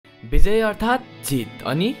विजय अर्थात् जित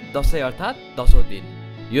अनि दशैं अर्थात् 10औं दिन।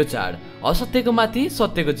 यो चाड असत्यको माथि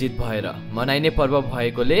सत्यको जित भएर मनाइने पर्व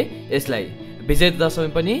भएकोले यसलाई विजय दशमी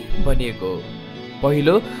पनि भनिएको हो।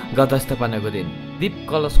 पहिलो गत स्थापनाको दिन दीप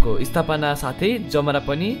कलशको स्थापना साथै जमरा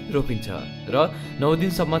पनि रोपिन्छ र 9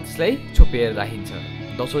 दिनसम्म त्यसलाई छोपेर राखिन्छ।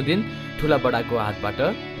 10औं दिन ठुला बडाको हातबाट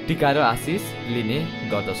टीका र आशिष लिने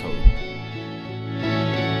गर्दछौँ।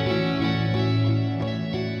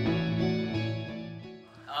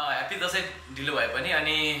 ह्याप्पी दशैं ढिलो भए पनि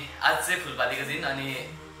अनि आज चाहिँ फुलपातीको दिन अनि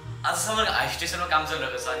आजसम्म हाई स्टेसनमा काम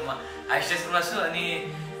चलिरहेको छ अनि म हाई स्टेसनमा छु अनि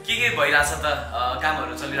के भइरहेछ त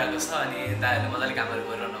कामहरू चलिरहेको छ अनि दाइहरूले मजाले कामहरू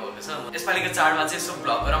गरिरहनु भएको छ। यसपालिको चाडमा चाहिँ यसो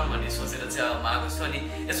भ्लग गरौँ भन्ने सोचेर चाहिँ म आएको छु अनि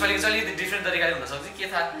यसपालिको चाहिँ अलिकति डिफ्रेन्ट तरिकाले हुनसक्छ के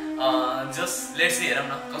थाहा। जस्ट लेट्स सी हेरौँ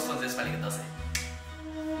न कस्तो हुन्छ यसपालिको दशैं।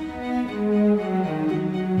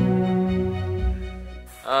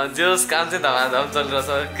 जोस् काम चाहिँ धमाधम चलिरहेछ।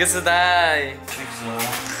 के छ दाइ?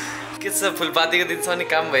 के छ फुलपातीको दिन छ नि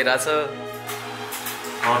काम भइरहेछ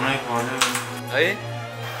है।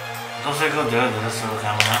 दसैँको धेरै धेरै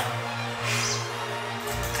शुभकामना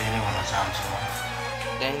त्यही नै भन्न चाहन्छु म।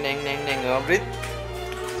 ड्याङ ड्याङ ड्याङ ड्याङ अमृत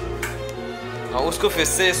उसको फेस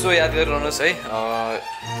चाहिँ यसो याद गरिरहनुहोस् है।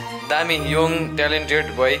 दामी यङ ट्यालेन्टेड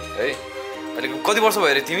बोय है। अहिले कति वर्ष भयो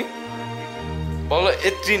अरे तिमी? बल्ल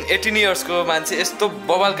 18 इयर्सको मान्छे यस्तो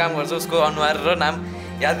बवाल काम गर्छ। उसको अनुहार र नाम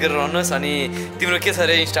याद गरिरहनुहोस्। अनि तिम्रो के छ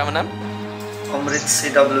अरे इन्स्टामा नाम? अमृत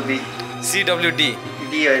CWD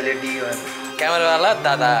अहिले डी क्यामेरावाला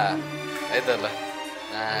दादा है त ल।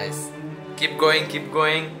 Nice keep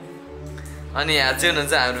going. अनि यहाँ चाहिँ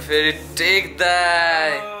हुनुहुन्छ हाम्रो फेरि टेक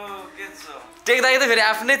दाई त फेरि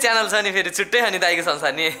आफ्नै च्यानल छ नि फेरि छुट्टै अनि दाईको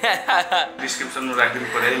संसार नि। डिस्क्रिप्सनमा राखिदिनु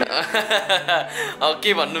पर्यो। अब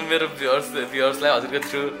के भन्नु मेरो भ्युअर्सलाई हजुरको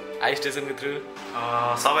थ्रु हाई स्टेसनको थ्रु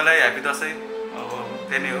सबैलाई ह्याप्पी दसैँ। अब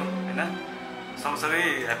त्यही नै हो होइन। सँगसँगै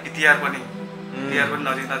ह्याप्पी तिहार पनि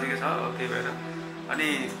नजिकै छ त्यही भएर अनि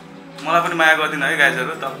मलाई पनि माया गरिदिनु है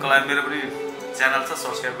गाइजहरू। तपाईँको लागि मेरो पनि च्यानल छ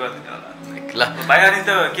सब्सक्राइब गरिदिनु होला ल भाइ। अनि त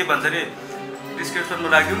के भन्छ नि डिस्क्रिप्सनमा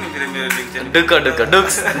राखिदिउँ नि फेरि मेरो लिङ्क चाहिँ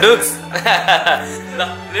डुक्स ल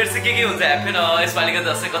लेट्स के हुन्छ ह्याप्पी यसपालिको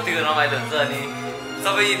दशैं कति रमाइलो हुन्छ अनि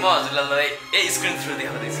सबै म हजुरलाई स्क्रिन थ्रु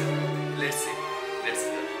देखाउँदैछु। लेट्स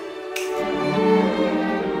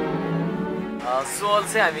सोल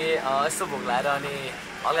चाहिँ हामी यस्तो भोक लाएर अनि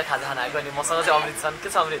हल्का खाजा खान आएको अनि मसँग चाहिँ अमृत छन्। के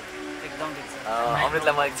छ अमृत? एकदम ठिक छ।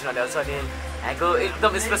 अमृतलाई म एकछिन ल्याउँछु अनि यहाँको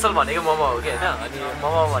एकदम स्पेसल भनेको मोमो हो कि होइन। अनि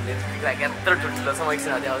मोमो भन्ने यत्रो ठुल्ठुलो छ म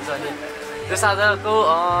एकछिन ल्याउँछु अनि त्यो साझाको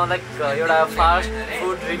लाइक एउटा फास्ट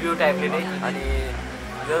फुड रिभ्यू टाइपले नै अनि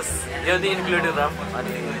जस यो नि इन्क्लुडेड राम।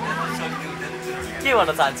 अनि के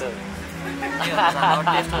भन्न चाहन्छु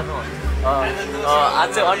आज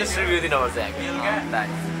चाहिँ अनेस्ट रिभ्यू दिनुपर्छ यहाँको।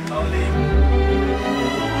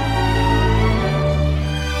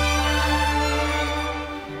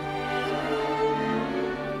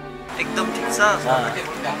 एकदम ठिक छ।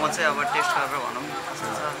 मोमो चाहिँ अब टेस्ट गरेर भनौँ कस्तो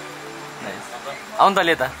छ। आउनु त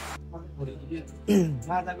ले त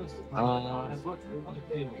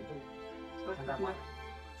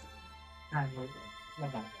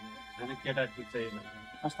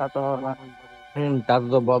तातो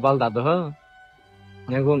त बबाल तातो हो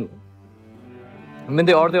यहाँको। मैले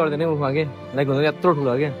त्यो अर्दै नै उखमा के लाइक हुन्छ यत्रो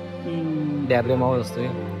ठुलो के ढ्याब्रे माउ जस्तो कि।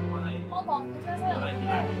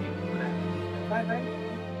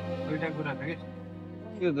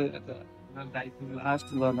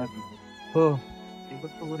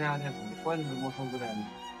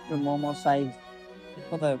 मोमो साइज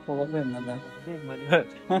कता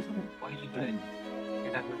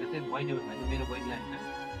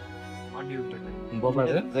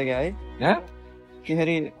जग्गा है के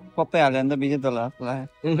फेरि पप्पै हाल्यो भने त बिजित होला जस्तो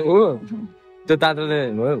लाग्यो। त्यो तातोले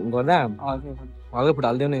गर्दा हल्का फुट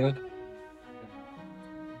हालिदियो नि यो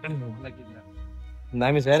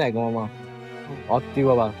दामी छ हेरेको मोमो अति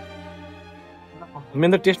बबाल।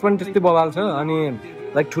 मेरो त टेस्ट पनि त्यस्तै बबाल छ अनि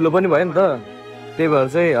लाइक ठुलो पनि भयो नि त त्यही भएर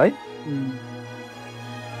चाहिँ है।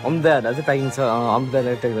 अमृतहरूलाई चाहिँ प्याकिङ छ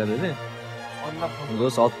अमृतलाई टेक गरेर चाहिँ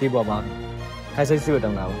जोस् अति बबाल खाइसकेपछि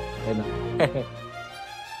भेटौँ अब होइन।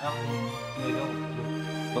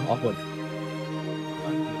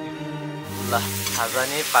 ल खाजा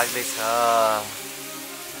नि पाक्दैछ।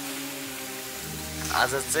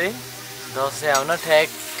 आज चाहिँ दसैँ आउन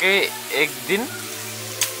ठ्याक्कै 1 दिन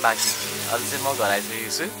बाँकी। अहिले चाहिँ म घर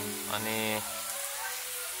आइसकेको छु अनि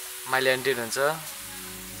माइली आन्टी हुनुहुन्छ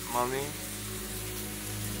मम्मी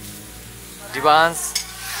दिवान्स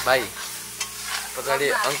भाइ पछाडि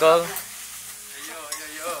अङ्कल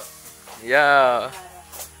या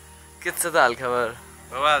के छ त हालखबर?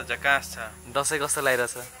 बबाल झकास छ। दसैँ कस्तो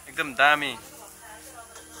लागिरहेछ? एकदम दामी।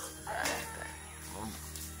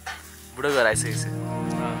 बुढो गराइसकेको छ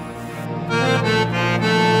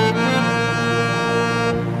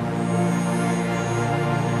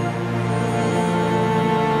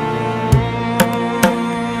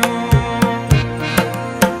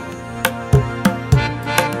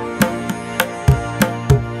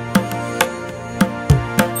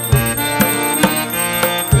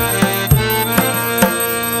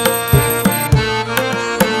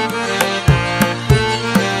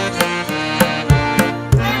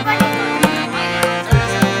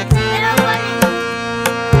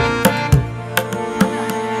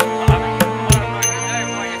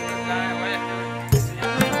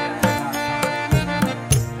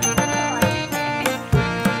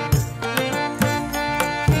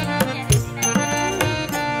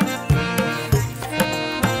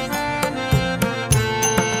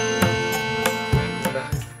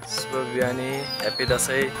ह्याप्पी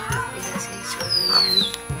दसैँ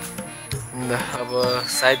अब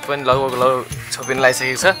सायद पनि लगभग छोपिन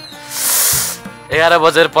लगाइसकेको छ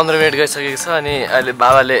 11:15 गइसकेको छ अनि अहिले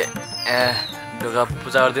बाबाले ढोका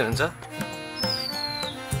पूजा गरिदिनुहुन्छ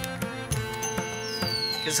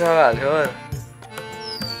के छ हालखबर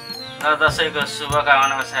दसैँको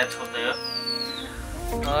शुभकामनामा सायद छोप्दै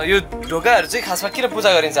हो यो ढोकाहरू चाहिँ खासमा किन पूजा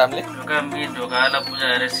गरिन्छ हामीले ढोकाहरूलाई पूजा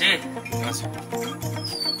गरेपछि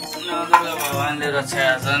भगवानले रक्षा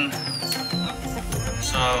छन्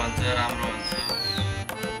सह हुन्छ राम्रो हुन्छ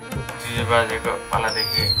जिजु बाजेको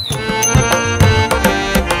पालादेखि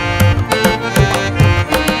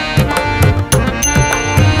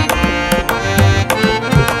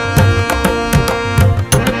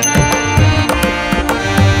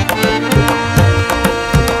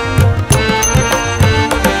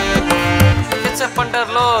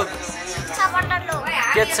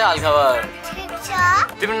के छ हालखबर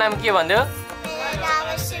तिम्रो नाम के भन्थ्यो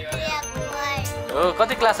हो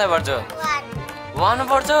कति क्लासमा पढ्छौ 1 मा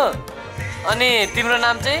पढ्छौ अनि तिम्रो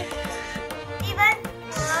नाम चाहिँ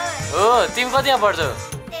हो तिमी कतिमा पढ्छौ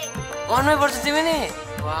 1 मा पढ्छौ तिमी नि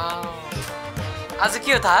वाउ आज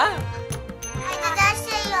के हो थाहा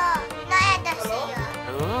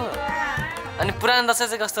हो अनि पुरानो दसैँ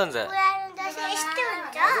चाहिँ कस्तो हुन्छ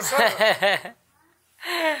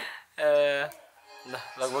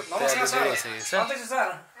लगभग तयारी गरिसकेको छ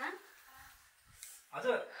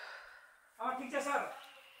हजुर ठिक छ सर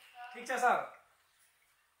ठिक छ सर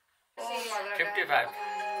 55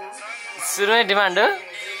 सुरुमै डिमान्ड हो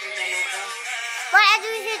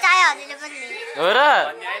हो र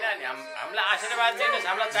हामीलाई आशीर्वाद दिनुहोस्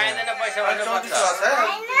हामीलाई चाहिँदैन पैसा भन्नुपर्छ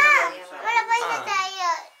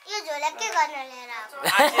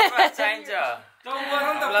आशीर्वाद चाहिन्छ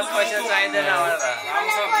हामीलाई पैसा चाहिँदैन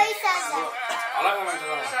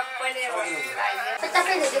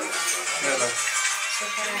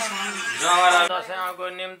दसैँको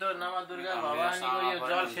निम्तो नव दुर्गा भवानीको यो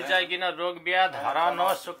जल सिँचाइकन रोग व्याध हराउन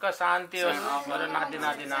होस् सुख शान्ति होस् मेरो नाति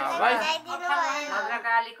नातिना भाइ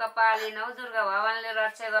भद्रकाली कपाली नौ दुर्गा भवानीले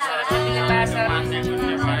रक्षा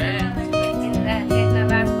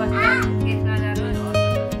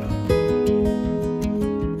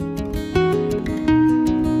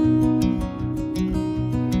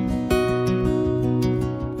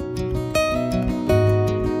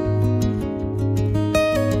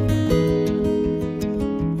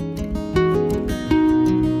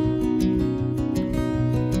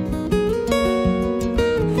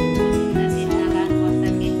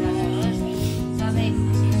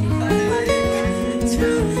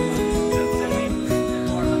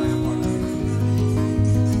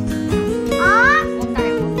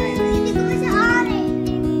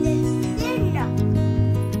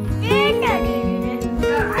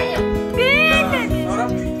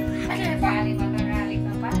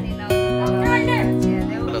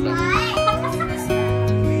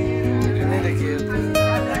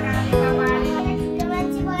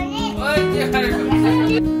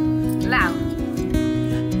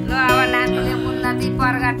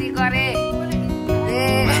प्रगति करे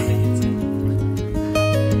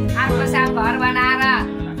अर्को साल घर बना